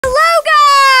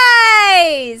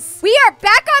are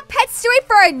back on Pet Story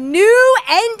for a new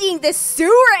ending, the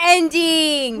sewer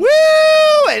ending. Woo!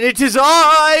 And it is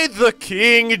I, the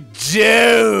King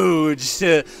Doge,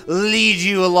 to lead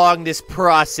you along this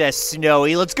process,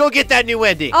 Snowy. Let's go get that new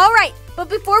ending. All right, but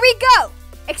before we go,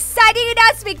 exciting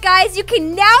announcement, guys. You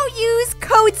can now use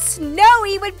code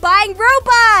Snowy when buying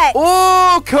robots.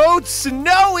 Oh, code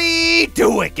Snowy!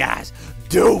 Do it, guys.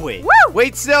 Do it. Woo!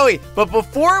 Wait, Snowy, but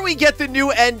before we get the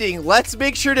new ending, let's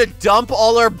make sure to dump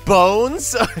all our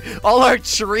bones, all our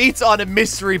treats on a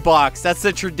mystery box. That's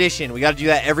the tradition. We got to do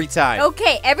that every time.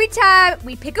 Okay, every time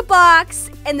we pick a box,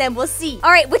 and then we'll see.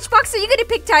 All right, which box are you going to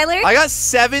pick, Tyler? I got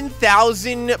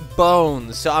 7,000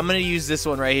 bones, so I'm going to use this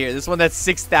one right here. This one that's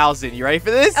 6,000. You ready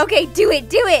for this? Okay, do it,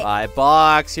 do it. Buy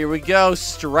box. Here we go.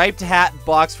 Striped hat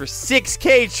box for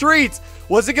 6K treats.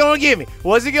 What's it going to give me?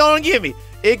 What's it going to give me?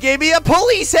 It gave me a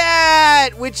police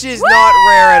hat, which is not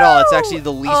rare at all. It's actually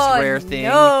the least rare thing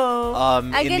in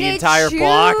the entire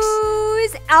box.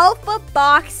 Alpha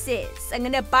boxes. I'm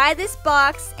gonna buy this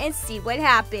box and see what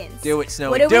happens. Do it,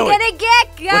 Snowy. What are we gonna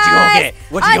get, guys? What you gonna get?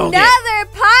 What you gonna get? Another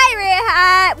pirate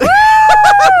hat.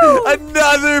 Woo!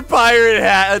 Another pirate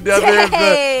hat. Another of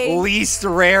the least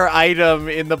rare item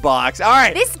in the box. All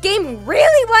right. This game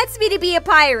really wants me to be a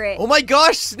pirate. Oh my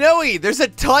gosh, Snowy! There's a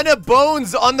ton of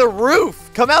bones on the roof.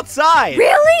 Come outside.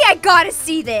 Really? I gotta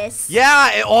see this.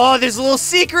 Yeah. Oh, there's a little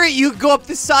secret. You can go up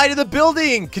the side of the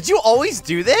building. Could you always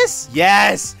do this?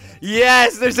 Yes.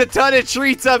 Yes, there's a ton of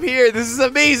treats up here. This is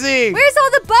amazing. Where's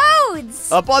all the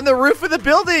bones? Up on the roof of the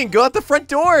building. Go out the front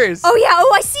doors. Oh, yeah.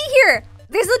 Oh, I see here.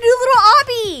 There's a new little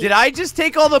obby. Did I just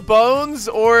take all the bones,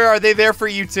 or are they there for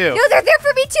you too? No, they're there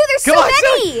for me too. There's so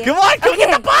many. Come on, go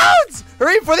get the bones.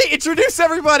 Hurry before they introduce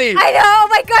everybody. I know. Oh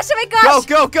my gosh. Oh my gosh.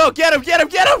 Go. Get him. Time is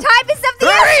of the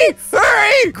essence.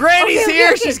 Hurry. Granny's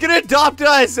here. She's going to adopt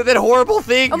us, and then horrible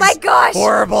things. Oh my gosh.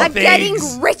 Horrible things. I'm getting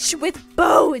rich with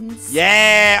bones.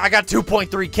 Yeah, I got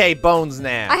 2.3K bones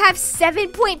now. I have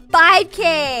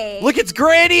 7.5K. Look, it's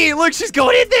Granny. Look, she's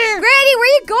going in there. Granny, where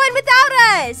are you going without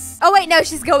us? Oh, wait, no,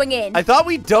 she's going in. I thought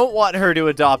we don't want her to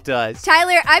adopt us.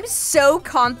 Tyler, I'm so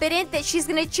confident that she's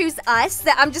going to choose us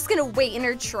that I'm just going to wait in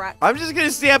her truck. I'm just going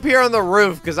to stay up here on the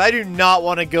roof because I do not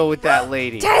want to go with that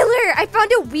lady. Tyler, I found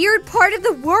a weird part of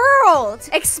the world.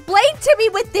 Explain to me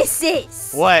what this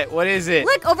is. What? What is it?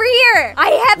 Look, over here.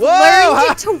 I have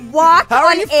learned to walk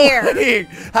on air.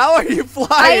 How are you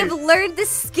flying? I have learned the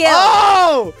skill.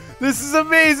 Oh! This is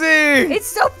amazing! It's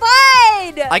so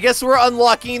fun! I guess we're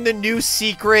unlocking the new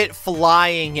secret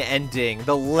flying ending,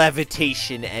 the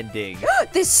levitation ending.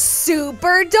 The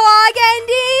super dog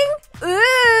ending? Ooh!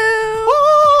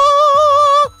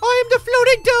 Oh, I am the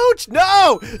floating Doge!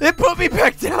 No! It put me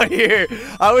back down here!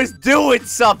 I was doing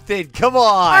something! Come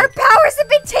on! Our powers have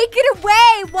been taken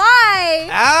away! Why?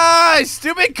 Ah!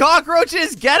 Stupid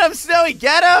cockroaches! Get them, Snowy!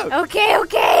 Get them!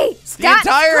 Okay. The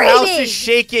entire house is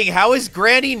shaking. How is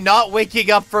Granny not waking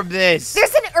up from this?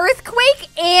 There's an earthquake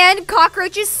and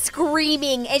cockroaches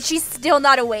screaming, and she's still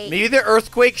not awake. Maybe the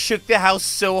earthquake shook the house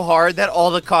so hard that all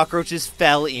the cockroaches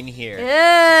fell in here.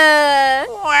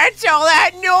 What's all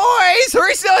that noise?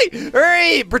 Hurry, Snowy!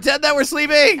 Hurry! Pretend that we're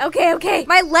sleeping. Okay.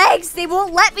 My legs, they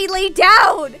won't let me lay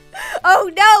down. Oh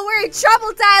no, we're in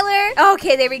trouble, Tyler.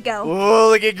 Okay, there we go. Oh,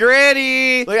 look at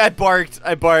Granny. Look, I barked.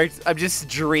 I'm just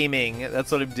dreaming.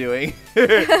 That's what I'm doing.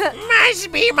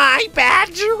 Must be my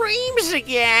bad dreams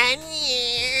again.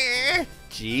 Yeah.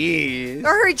 Jeez.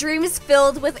 Are her dreams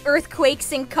filled with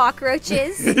earthquakes and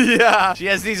cockroaches? Yeah. She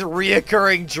has these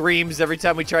reoccurring dreams every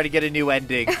time we try to get a new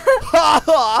ending. Ha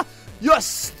ha! You're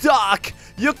stuck!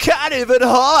 You can't even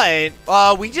hunt!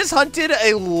 We just hunted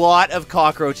a lot of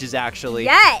cockroaches, actually.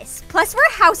 Yes! Plus,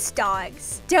 we're house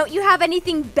dogs. Don't you have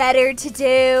anything better to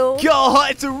do? Go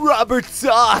hunt a rubber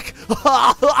duck!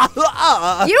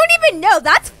 You don't even know.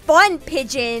 That's fun,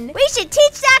 Pigeon. We should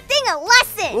teach that thing a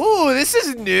lesson. Ooh, this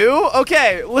is new.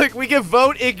 Okay, look, we can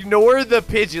vote ignore the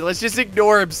pigeon. Let's just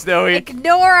ignore him, Snowy.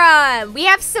 Ignore him. We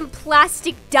have some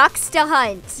plastic ducks to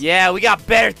hunt. Yeah, we got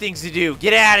better things to do.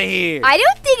 Get out of here. I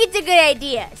don't think it's a good idea.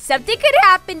 Something could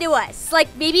happen to us,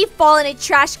 like maybe fall in a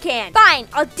trash can. Fine,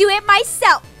 I'll do it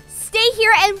myself. Stay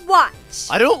here and watch.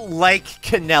 I don't like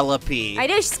Penelope. I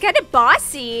know, she's kind of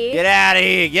bossy. Get out of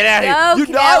here. Get out of here.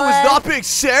 You know I was not being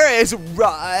serious,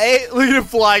 right? Look at him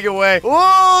flying away.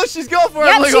 Oh, she's going for it.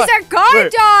 Yep, she's our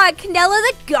guard dog. Canella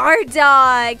the guard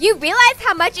dog. You realize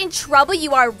how much in trouble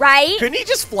you are, right? Couldn't he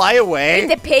just fly away?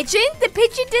 And the pigeon? The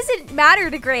pigeon doesn't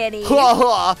matter to Granny.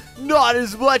 Not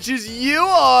as much as you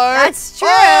are. That's true.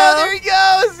 Oh, there he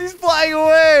goes. He's flying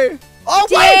away. Oh,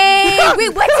 dang. Wait,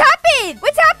 what's happened?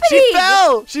 What's happening? She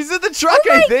fell. She's in the truck,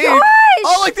 I think. Gosh.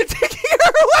 Oh, like they're taking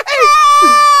her away. No.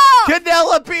 Canella,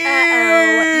 Penelope!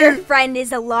 Uh-oh. Your friend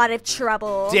is a lot of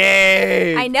trouble.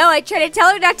 Dang. I know. I tried to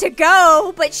tell her not to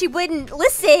go, but she wouldn't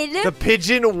listen. The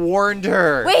pigeon warned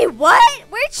her. Wait, what?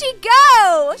 Where'd she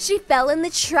go? She fell in the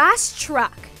trash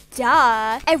truck.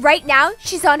 Duh. And right now,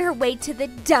 she's on her way to the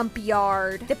dump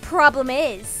yard. The problem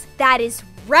is, that is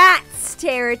rats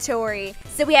territory.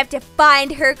 So we have to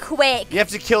find her quick. You have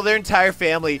to kill their entire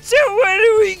family. So what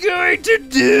are we going to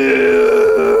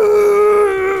do?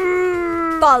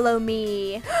 Follow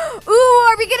me. Ooh,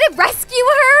 are we gonna rescue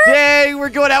her? Dang, we're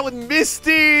going out with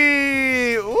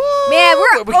Misty. Ooh, Man, we're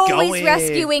where are we always going?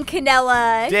 rescuing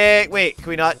Canella. Dang, wait, can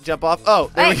we not jump off? Oh,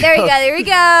 there we go. There we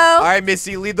go. All right,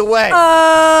 Missy, lead the way.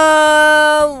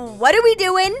 What are we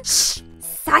doing? Shh,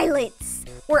 silence,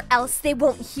 or else they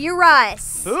won't hear us.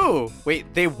 Ooh,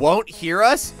 wait, they won't hear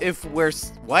us if we're,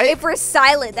 what? If we're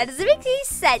silent, that doesn't make any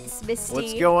sense, Misty.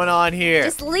 What's going on here?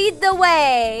 Just lead the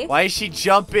way. Why is she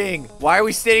jumping? Why are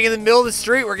we standing in the middle of the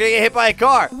street? We're gonna get hit by a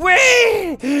car.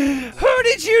 Wait! Who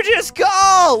did you just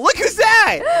call? Look who's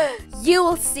that! You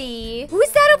will see.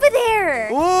 Who's that over there?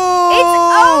 Ooh!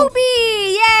 It's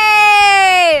Obi!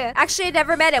 Yay! Actually, I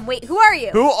never met him. Wait, who are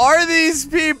you? Who are these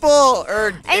people?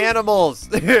 Or animals?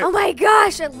 Oh my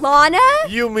gosh, Lana?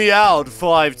 You meowed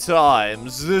 5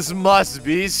 times. This must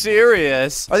be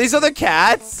serious. Are these other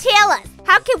cats? Tell us,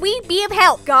 how can we be of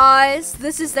help? Guys,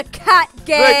 this is the cat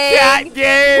gang. The cat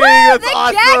gang! Woo, That's the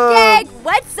awesome! cat gang!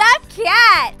 What's up,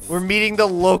 cats? We're meeting the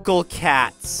local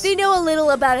cats. They know a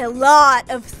little about a lot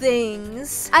of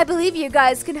things. I believe you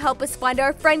guys can help us find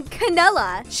our friend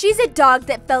Canella. She's a dog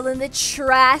that fell in the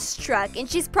trash truck, and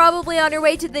she's probably on her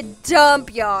way to the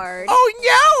dump yard.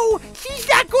 Oh no! She's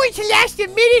not going to last a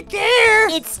minute there!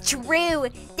 It's true.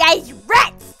 That is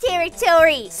rats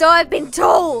territory. So I've been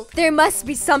told. There must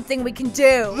be something we can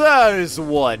do. That is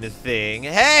one thing.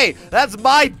 Hey, that's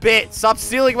my bit. Stop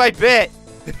stealing my bit.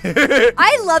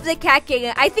 I love the cat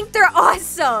gang. I think they're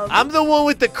awesome. I'm the one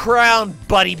with the crown,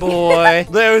 buddy boy.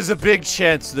 There's a big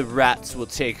chance the rats will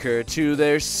take her to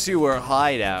their sewer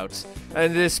hideout.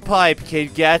 And this pipe can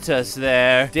get us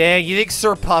there. Dang, you think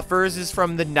Sir Puffers is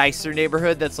from the nicer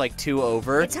neighborhood that's like 2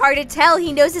 over? It's hard to tell.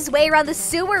 He knows his way around the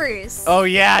sewers. Oh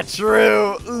yeah,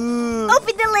 true. Ooh.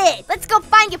 Open the lid. Let's go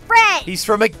find your friend. He's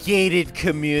from a gated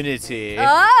community. Oh.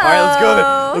 All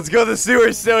right, let's go to the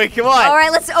sewers, Snowi. Come on. All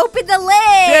right, let's open the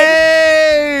lid.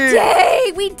 Dang!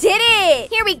 Dang, we did it.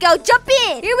 Here we go. Jump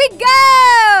in. Here we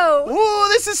go. Ooh,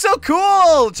 this is so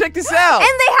cool. Check this out. And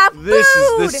they have food. This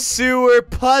is the sewer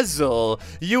puzzle.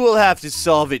 You will have to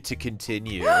solve it to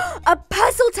continue. A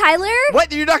puzzle, Tyler?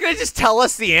 What? You're not going to just tell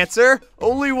us the answer?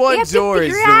 Only one door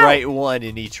is the right one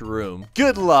in each room.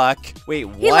 Good luck. Wait,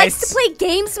 what? He likes to play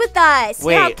games with us.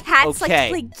 Wait, you know how cats like okay.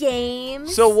 to play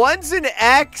games? So one's an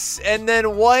X and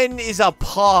then one is a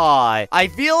paw. I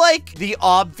feel like the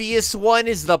obvious one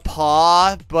is the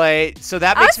paw, but so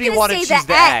that makes me want to choose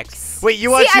the X. Wait, you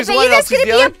want to choose one and I'll choose the other? I bet you there's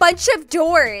going to be a bunch of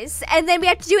doors, and then we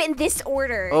have to do it in this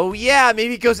order. Oh, yeah.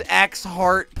 Maybe it goes X,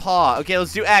 heart, paw. Okay,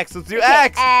 let's do X. Let's do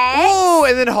X. Ooh,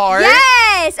 and then heart.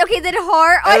 Yes. Okay, then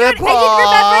heart. Oh, and I then didn't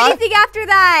remember anything after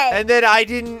that. And then I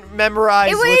didn't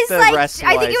memorize what the rest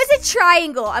was. I think it was a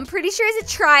triangle. I'm pretty sure it's a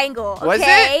triangle. Okay? Was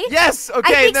it? Yes.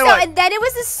 Okay. I think so. What? And then it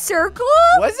was a circle.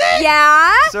 Was it?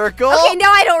 Yeah. Circle? Okay,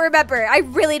 no, I don't remember. I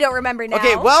really don't remember now.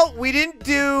 Okay, well, we didn't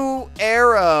do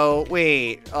arrow.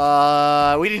 Wait,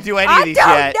 we didn't do any of these yet.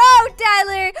 I don't know,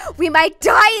 Tyler. We might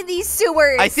die in these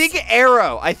sewers. I think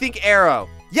arrow.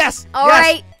 Yes. All yes.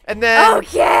 right. And then.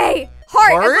 Okay.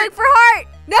 Heart. I'm going for heart.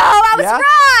 No, I was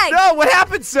wrong. No, what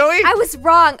happened, Zoe? I was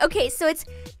wrong. Okay, so it's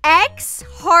X,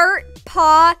 heart,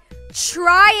 paw,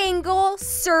 triangle,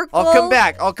 circle. I'll come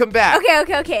back.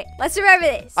 Okay. Let's remember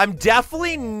this. I'm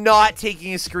definitely not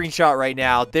taking a screenshot right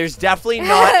now. There's definitely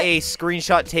not a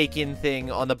screenshot taken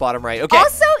thing on the bottom right. Okay.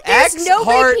 Also, there's X, no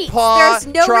heart, repeats. paw, There's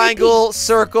no triangle, repeats.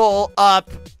 Circle, up.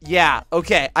 Yeah,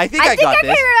 okay. I think I got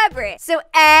this. I can remember it. So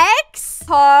X,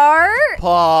 heart,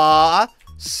 paw,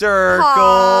 circle.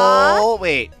 Paw.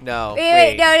 Wait, no.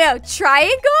 Wait, no.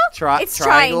 Triangle? It's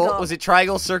triangle. Was it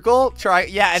triangle, circle?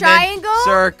 Yeah, and triangle, then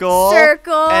circle.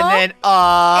 And then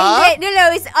up. And then,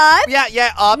 no, it's up.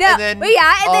 Yeah, up. No, and then.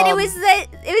 and then it was this.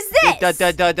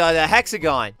 The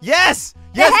hexagon. Yes!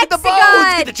 Yes, the get the hexagon.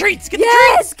 bones! Get the treats! Get the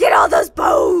treats! Yes, get all those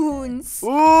bones.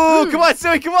 Ooh, come on,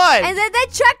 Zoe, come on! And then the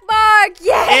check mark.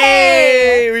 Yay!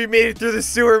 Hey, we made it through the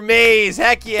sewer maze.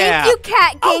 Heck yeah! Thank you,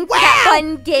 Cat Gang, for that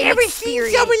fun game Never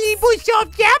experience. seen somebody push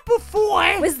off that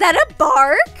before. Was that a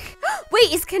bark?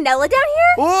 Wait, is Canella down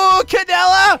here? Ooh,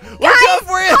 Canella! Watch out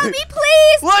for you! Help me,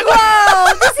 please! Look.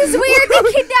 Whoa, this is weird. They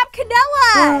kidnapped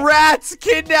Canella. Rats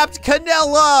kidnapped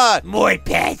Canella! More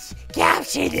pets!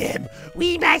 Capture them!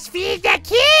 We must feed the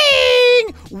king!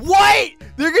 What?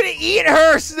 They're gonna eat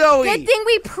her, Snowi. Good thing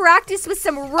we practiced with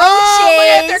some roaches. Oh,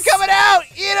 man, they're coming out.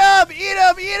 Eat them, eat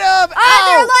them, eat them. Oh,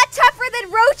 they're a lot tougher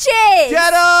than roaches.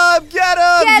 Get them, get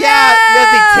them. Get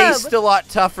Yeah, they 'em. taste a lot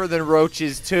tougher than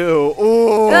roaches, too.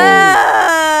 Ooh.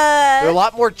 They're a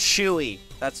lot more chewy.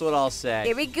 That's what I'll say.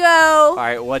 Here we go. All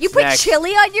right, what's You put next? chili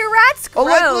on your rats? Oh,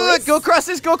 Gross. look, go across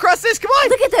this, go across this. Come on.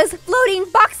 Look at those floating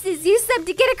boxes. Use them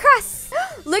to get across.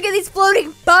 Look at these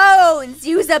floating bones.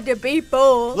 Use them to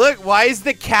people. Look, why is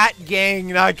the cat gang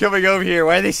not coming over here?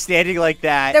 Why are they standing like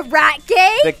that? The rat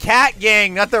gang? The cat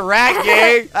gang, not the rat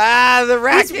gang. The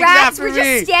rat These gang's rats after were me.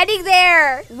 just standing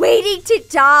there, waiting to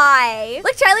die.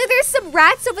 Look, Tyler, there's some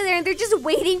rats over there, and they're just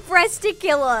waiting for us to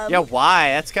kill them. Yeah, why?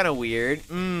 That's kind of weird.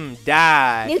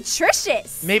 Die.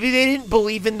 Nutritious. Maybe they didn't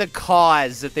believe in the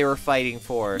cause that they were fighting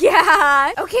for.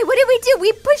 Yeah. Okay, what did we do?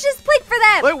 We pushed this plate for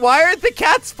them. Wait, why aren't the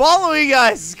cats following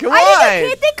us? Come I on. don't know,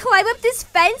 can't they climb up this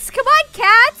fence? Come on,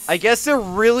 cats. I guess they're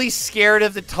really scared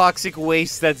of the toxic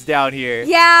waste that's down here.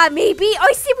 Yeah, maybe. Oh,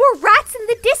 I see more rats in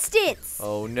the distance.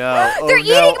 Oh no. They're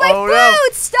eating my food. No.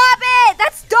 Stop it.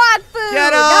 That's dog food.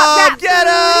 Get not rat them! Get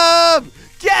food. them!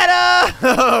 Get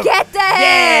them! Get them.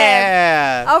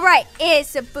 Yeah! All right, here's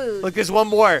some food. Look, there's one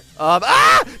more. He's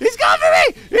going for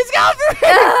me! He's going for me!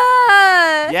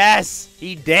 Yes,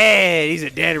 he dead. He's a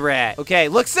dead rat. Okay,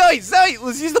 look, Zoe,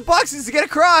 let's use the boxes to get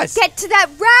across. Get to that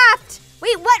raft.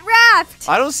 Wait, what raft?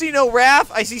 I don't see no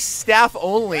raft. I see staff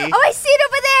only. Oh, I see it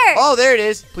over there. Oh, there it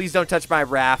is. Please don't touch my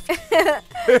raft.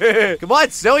 Come on,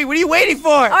 Zoe, what are you waiting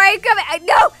for? All right, come on.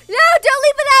 No, don't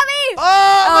leave without me.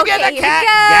 Oh, look Okay, at the here cat we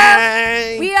go.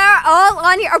 gang. We are all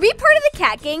on here. Are we part of the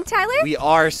cat gang, Tyler? We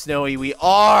are, Snowy. We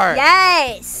are.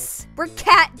 Yes. We're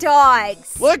cat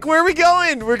dogs. Look, where are we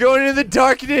going? We're going into the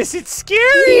darkness. It's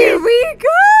scary. Here we go.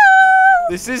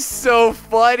 This is so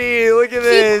funny. Look at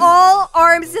this. Keep all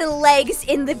arms and legs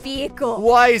in the vehicle.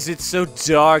 Why is it so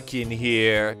dark in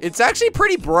here? It's actually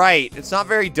pretty bright. It's not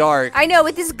very dark. I know,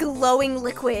 with this glowing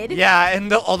liquid. Yeah,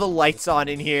 and all the lights on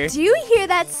in here. Do you hear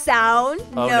that sound?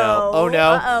 Oh no. Oh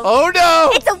no. Uh-oh. Oh no.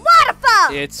 It's a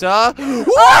waterfall. It's a Tyler!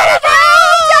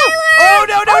 Oh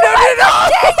no, no, no, no,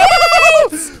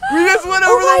 no! We just went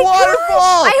over the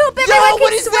waterfall. I hope everyone what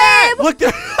can is that? swim.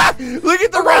 Look, look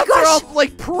at the Oh my rats are all gosh.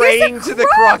 like praying to the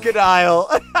crocodile.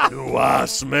 Do I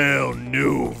smell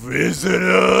new He's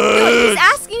visitors?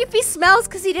 asking if he smells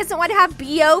because he doesn't want to have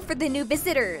BO for the new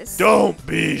visitors. Don't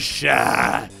be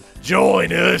shy.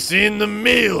 Join us in the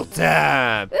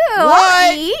mealtime. Ooh,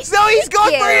 I'll eat. So he's Thank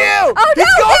going you. for you. Oh, He's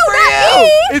no, going no, for not you.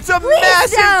 me. It's a Please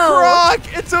massive don't.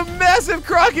 croc. It's a massive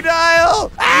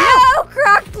crocodile. Ow! No,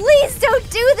 Croc, please don't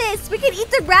do this. We can eat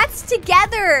the rats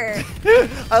together.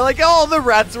 I like how all the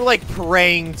rats were like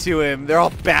praying to him. They're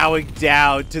all bowing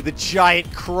down to the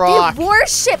giant croc. We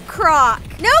worship Croc.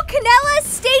 No, Canella,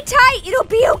 stay tight. It'll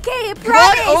be okay, I Come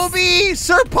promise. on, Obi,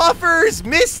 Sir Puffers,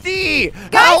 Misty,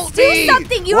 Guys, help do me.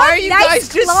 something. You Why have are you nice guys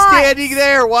just claws. standing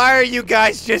there? Why are you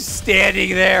guys just standing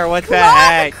there? What the Claw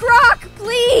heck? the Croc,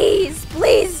 please.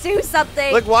 Please do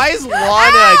something. Look, why is Lana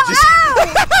Ow,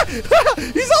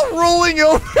 just... He's all rolling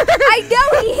over. I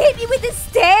know, he hit me with his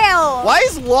tail. Why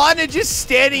is Lana just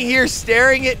standing here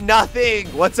staring at nothing?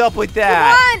 What's up with Come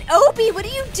that? on, Opie, what are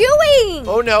you doing?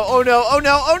 Oh no, oh no, oh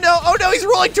no, oh no, oh no, he's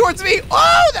rolling towards me.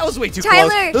 Oh, that was way too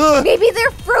Tyler, close. Ugh. maybe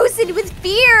they're frozen with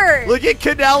fear. Look at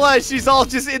Canella. She's all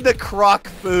just in the croc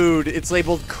food. It's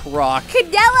labeled croc.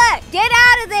 Canella, get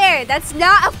out of there. That's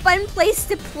not a fun place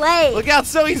to play. Look out,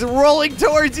 so he's rolling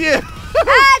towards you.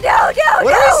 No.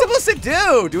 What are we supposed to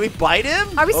do? Do we bite him?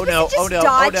 Are we oh supposed no, to just oh no,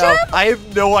 dodge oh no. him? I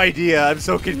have no idea. I'm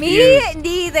so confused. Me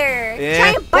neither. Eh, Try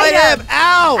and bite him.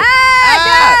 Ow!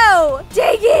 No.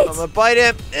 Dang it. I'm gonna bite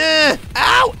him.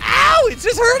 Ow! Ow! It's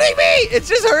just hurting me! It's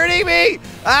just hurting me!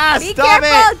 Be Stop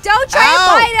careful. it! Don't try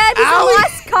Ow! and bite him. He's Ow! a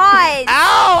lost cause.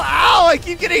 Ow! I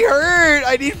keep getting hurt.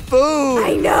 I need food.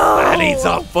 I know. I need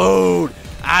some food.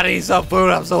 I'm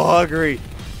so hungry.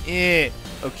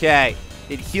 Okay.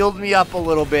 It healed me up a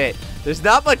little bit. There's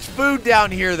not much food down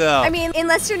here, though. I mean,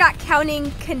 unless you're not counting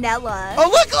Canella. Oh,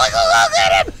 look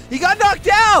at him! He got knocked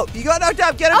out! Get him,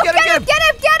 get him!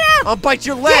 Get him. I'll bite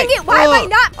your leg! Dang it, why am I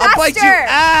not I'll bite you! faster?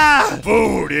 Ah!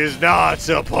 Food is not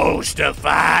supposed to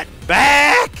fight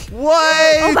back.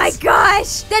 What? Oh my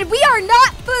gosh. Then we are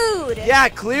not food. Yeah,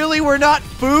 clearly we're not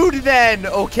food then,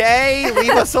 okay?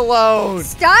 Leave us alone.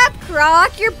 Stop,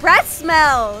 Croc. Your breath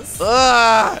smells.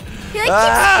 Ugh. He like keeps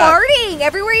farting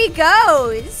everywhere he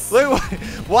goes. Look,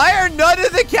 why are none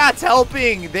of the cats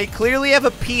helping? They clearly have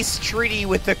a peace treaty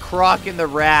with the Croc and the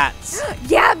rats.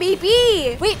 Yeah,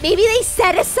 maybe. Wait, maybe they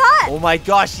set us up. Oh my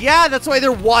gosh, yeah, that's why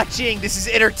they're watching. This is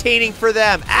entertaining for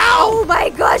them. Ow! Oh my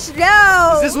gosh,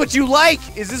 no. Is this what you like?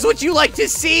 Is this what you like to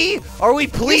see? Are we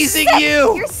pleasing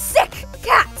you? You're sick,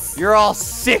 cats. You're all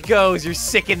sickos. You're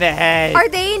sick in the head. Are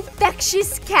they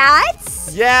infectious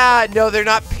cats? Yeah, no, they're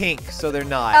not pink, so they're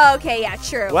not. Oh, okay, yeah,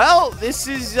 true. Well, this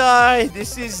is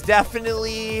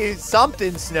definitely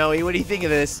something, Snowy. What do you think of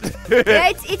this?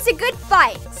 Yeah, it's a good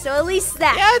fight, so at least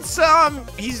that. Yeah,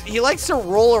 it's he likes to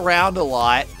roll around a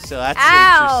lot, so that's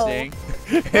interesting.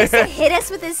 He likes to hit us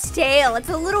with his tail. It's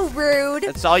a little rude.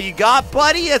 That's all you got,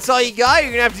 buddy? That's all you got?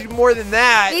 You're gonna have to do more than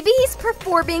that. Maybe he's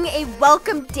performing a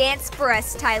welcome dance for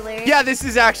us, Tyler. Yeah, this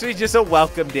is actually just a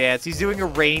welcome dance. He's doing a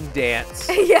rain dance.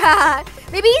 Yeah.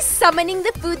 Maybe he's summoning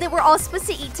the food that we're all supposed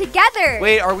to eat together.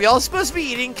 Wait, are we all supposed to be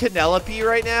eating Penelope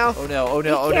right now? Oh no, oh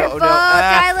no, oh no, oh no.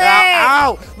 Tyler.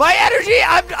 Ow, ow. My energy!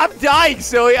 I'm dying,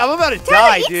 Zoe. I'm about to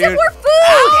die, eat dude. some more food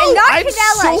and not I'm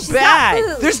Canella. so She's bad. not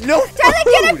food. There's no food. Tyler,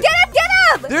 get him, get him,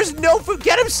 get him! There's no food.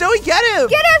 Get him, Zoe, get him.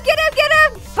 Get him, get him, get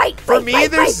him! Fight, For fight, me,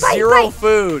 fight, there's fight, zero fight.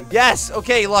 food. Yes,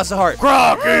 okay, he lost a heart.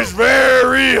 Croc is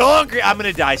very hungry. I'm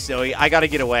gonna die, Zoe. I gotta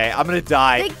get away. I'm gonna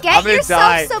die. Then I'm get gonna yourself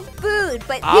die. some food,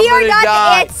 but I'm we are gonna not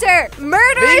die. the answer.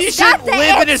 Murder Maybe you is not shouldn't the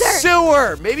live in a answer.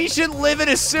 sewer. Maybe you shouldn't live in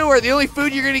a sewer. The only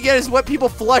food you're gonna get is what people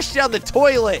flush down the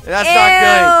toilet. And that's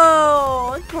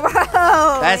not good. Ew, gross.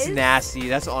 That's nasty.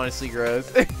 That's honestly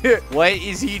gross. What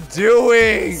is he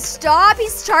doing? Stop,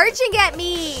 he's charging at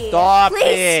me. Stop Please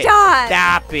it. stop.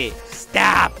 Stop it.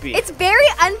 Stop it. It's very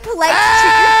unpolite to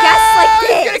treat your guests like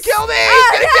this. He's gonna kill me! Oh,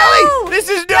 He's gonna kill no. me! This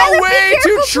is no Tyler, be way to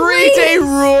careful, treat a please.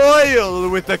 royal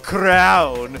with a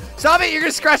crown. Stop it! You're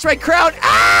gonna scratch my crown!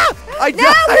 Ah! I No,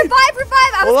 died! revive.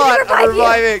 I Hold was on, gonna revive I'm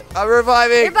reviving. I'm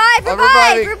reviving. Revive, I'm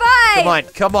revive, reviving. revive. Come on,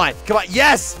 come on, come on.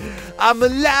 Yes! I'm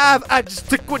alive. I just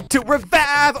took one to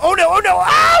revive. Oh no, oh no.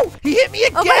 Ow! He hit me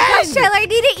again! Oh my gosh, Tyler, I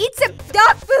need to eat some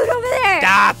dog food over there.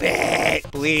 Stop it,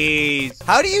 please.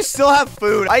 How do you still have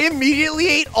food? I immediately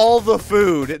ate all the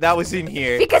food that was in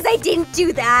here. Because I didn't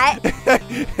do that.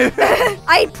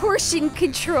 I portion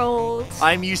controlled.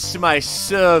 I'm used to my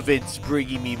servants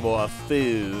bringing me more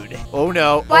food. Oh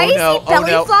no, Why oh is no, he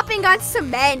belly oh no. flopping on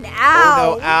cement? Oh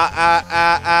Ow. no, ow, ow,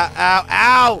 ow, ow, ow,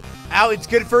 ow. Ow, it's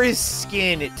good for his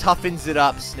skin. It toughens it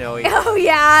up, Snowy. Oh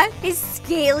yeah, his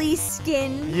scaly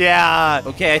skin. Yeah.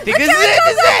 Okay, I think this Go, is it. go,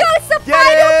 This is go, it. go, it's the Get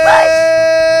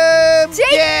final him!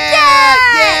 Take yeah,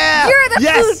 that! yeah. You're the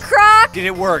Yes. food croc. Did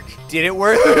it work? Did it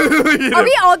work? Are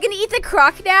we all gonna eat the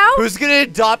croc now? Who's gonna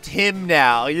adopt him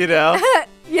now, you know?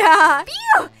 Yeah.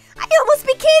 Phew! I almost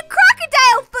became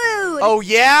crocodile food. Oh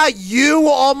yeah? You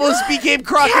almost became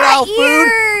crocodile Cat food?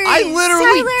 ears, I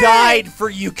literally Tyler. died for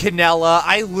you, Canella.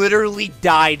 I literally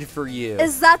died for you.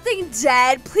 Is that thing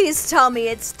dead? Please tell me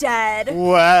it's dead.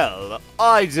 Well,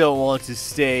 I don't want to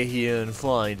stay here and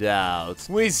find out.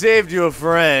 We saved your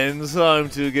friend. Time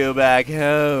to go back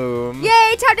home.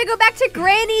 Yay, time to go back to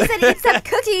Granny's and eat some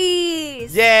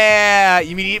cookies. Yeah,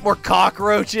 you mean eat more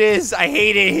cockroaches? I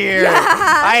hate it here. Yeah.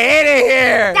 I hate it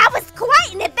here. That was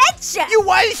quite an adventure. You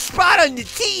one spot on the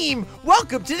team.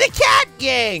 Welcome to the cat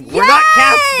gang. We're not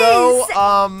cats though.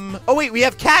 Oh wait, we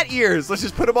have cat ears. Let's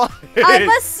just put them on. I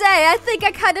must say, I think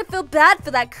I kind of feel bad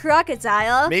for that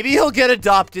crocodile. Maybe he'll get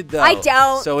adopted though. I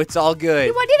don't. So it's all good.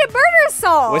 He wanted to murder us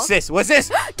all. What's this? What's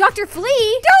this? Dr. Flea,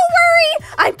 don't worry.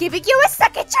 I'm giving you a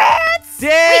second chance.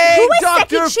 Dang, Wait, who is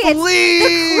Dr. second chance?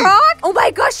 Flea! The Croc? Oh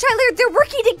my gosh, Tyler, they're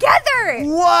working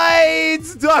together.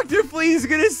 What? Dr. Flea's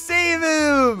gonna save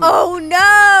him. Oh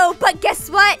no, but guess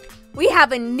what? We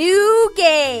have a new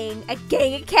gang, a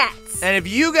gang of cats. And if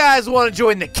you guys want to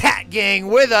join the cat gang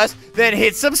with us, then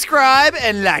hit subscribe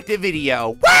and like the video.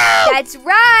 Woo! That's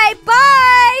right,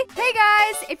 bye! Hey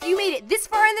guys, if you made it this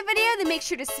far in the video, then make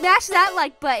sure to smash that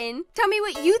like button. Tell me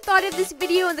what you thought of this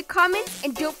video in the comments,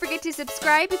 and don't forget to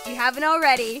subscribe if you haven't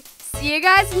already. See you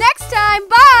guys next time,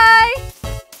 bye!